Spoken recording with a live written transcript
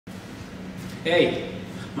Hey,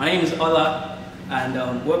 my name is Ola and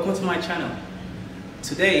welcome to my channel.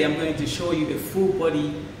 Today I'm going to show you a full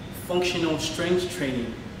body functional strength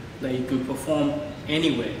training that you can perform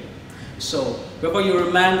anywhere. So whether you're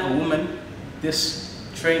a man or woman, this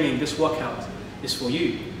training, this workout is for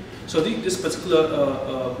you. So this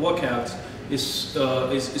particular workout is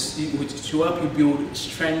to help you build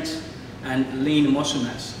strength and lean muscle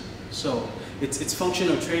mass. So it's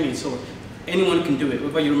functional training, so anyone can do it,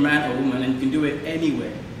 whether you're a man or woman, and you can do it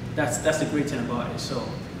anywhere. That's the great thing about it. So,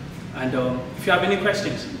 and if you have any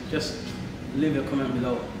questions, just leave a comment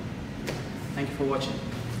below. Thank you for watching.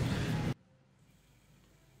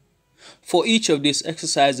 For each of these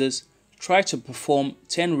exercises, try to perform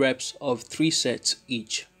 10 reps of 3 sets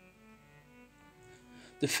each.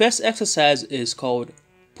 The first exercise is called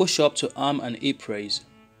push-up to arm and hip raise.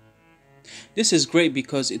 This is great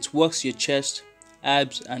because it works your chest,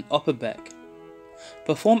 abs and upper back.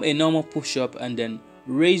 Perform a normal push-up and then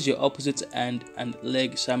raise your opposite hand and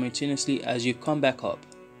leg simultaneously as you come back up.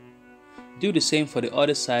 Do the same for the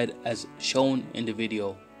other side as shown in the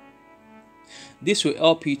video. This will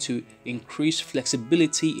help you to increase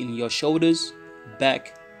flexibility in your shoulders,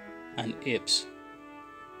 back and hips.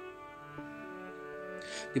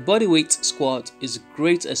 The bodyweight squat is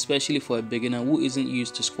great especially for a beginner who isn't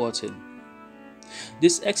used to squatting.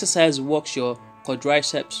 This exercise works your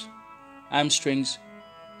quadriceps, hamstrings,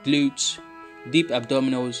 glutes, deep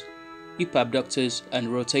abdominals, hip abductors and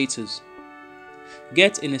rotators.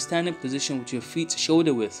 Get in a standing position with your feet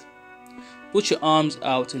shoulder width. Put your arms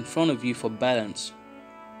out in front of you for balance.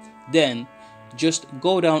 Then, just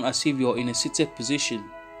go down as if you're in a seated position.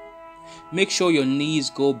 Make sure your knees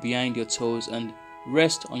go behind your toes and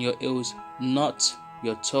rest on your heels, not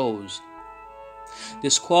your toes. The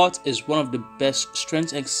squat is one of the best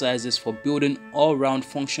strength exercises for building all-round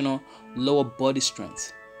functional lower body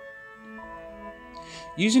strength.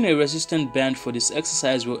 Using a resistant band for this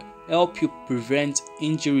exercise will help you prevent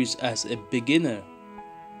injuries as a beginner.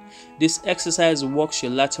 This exercise works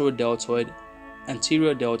your lateral deltoid,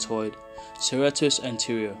 anterior deltoid, serratus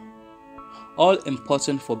anterior, all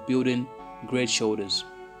important for building great shoulders.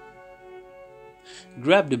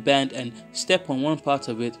 Grab the band and step on one part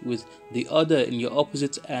of it with the other in your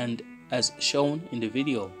opposite hand as shown in the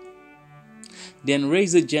video. Then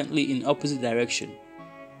raise it gently in opposite direction.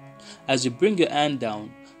 As you bring your hand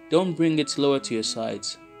down, don't bring it lower to your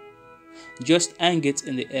sides. Just hang it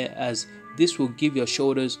in the air as this will give your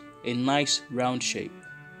shoulders a nice round shape.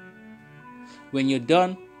 When you're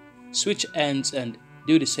done, switch hands and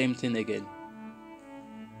do the same thing again.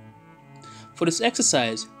 For this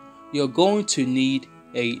exercise, you're going to need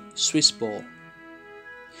a Swiss ball.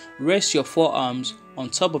 Rest your forearms on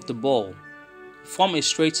top of the ball. Form a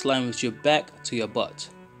straight line with your back to your butt.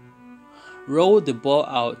 Roll the ball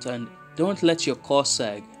out and don't let your core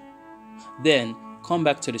sag. Then come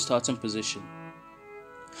back to the starting position.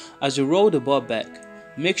 As you roll the ball back,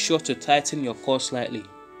 make sure to tighten your core slightly.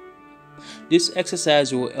 This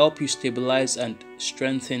exercise will help you stabilize and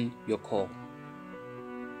strengthen your core.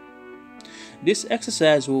 This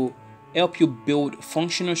exercise will help you build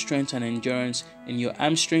functional strength and endurance in your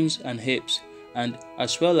hamstrings and hips, and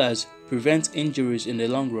as well as prevent injuries in the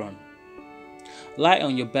long run. Lie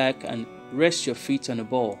on your back and rest your feet on the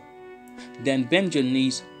ball. Then bend your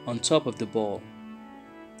knees on top of the ball.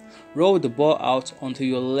 Roll the ball out until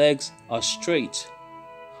your legs are straight.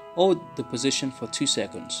 Hold the position for 2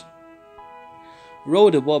 seconds.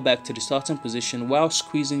 Roll the ball back to the starting position while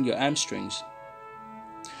squeezing your hamstrings.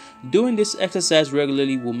 Doing this exercise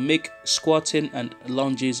regularly will make squatting and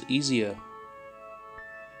lunges easier.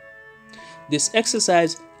 This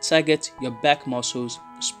exercise targets your back muscles,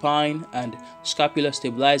 spine, and scapular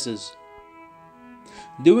stabilizers.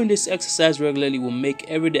 Doing this exercise regularly will make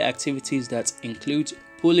everyday activities that include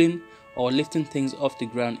pulling or lifting things off the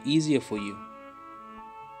ground easier for you.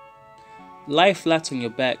 Lie flat on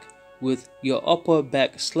your back with your upper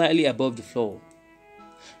back slightly above the floor.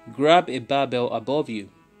 Grab a barbell above you.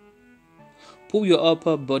 Pull your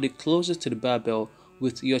upper body closer to the barbell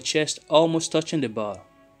with your chest almost touching the bar.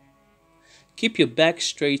 Keep your back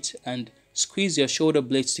straight and squeeze your shoulder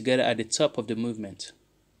blades together at the top of the movement.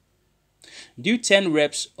 Do 10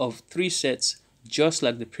 reps of 3 sets just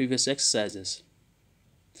like the previous exercises.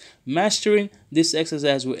 Mastering this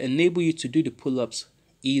exercise will enable you to do the pull-ups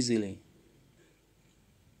easily.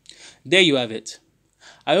 There you have it.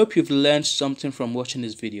 I hope you've learned something from watching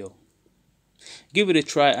this video. Give it a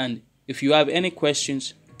try, and if you have any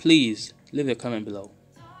questions, please leave a comment below.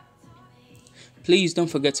 Please don't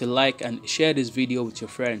forget to like and share this video with your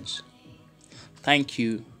friends. Thank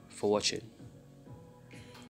you for watching.